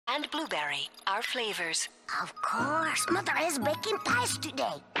and blueberry are flavors. Of course. Mother is baking pies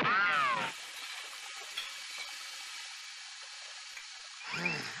today.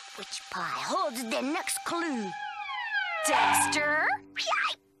 Which pie holds the next clue? Dexter?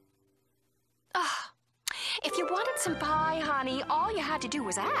 If you wanted some pie, honey, all you had to do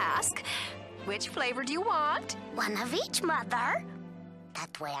was ask. Which flavor do you want? One of each, Mother.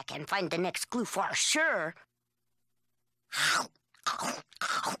 That way I can find the next clue for sure.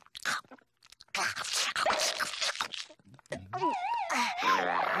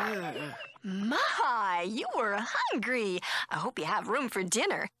 My, you were hungry. I hope you have room for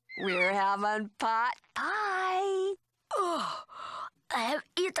dinner. We're having pot pie. Oh, I have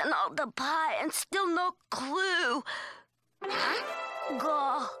eaten all the pie and still no clue.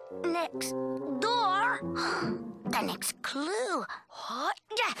 Go next door. The next clue.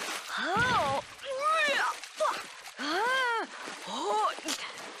 Oh.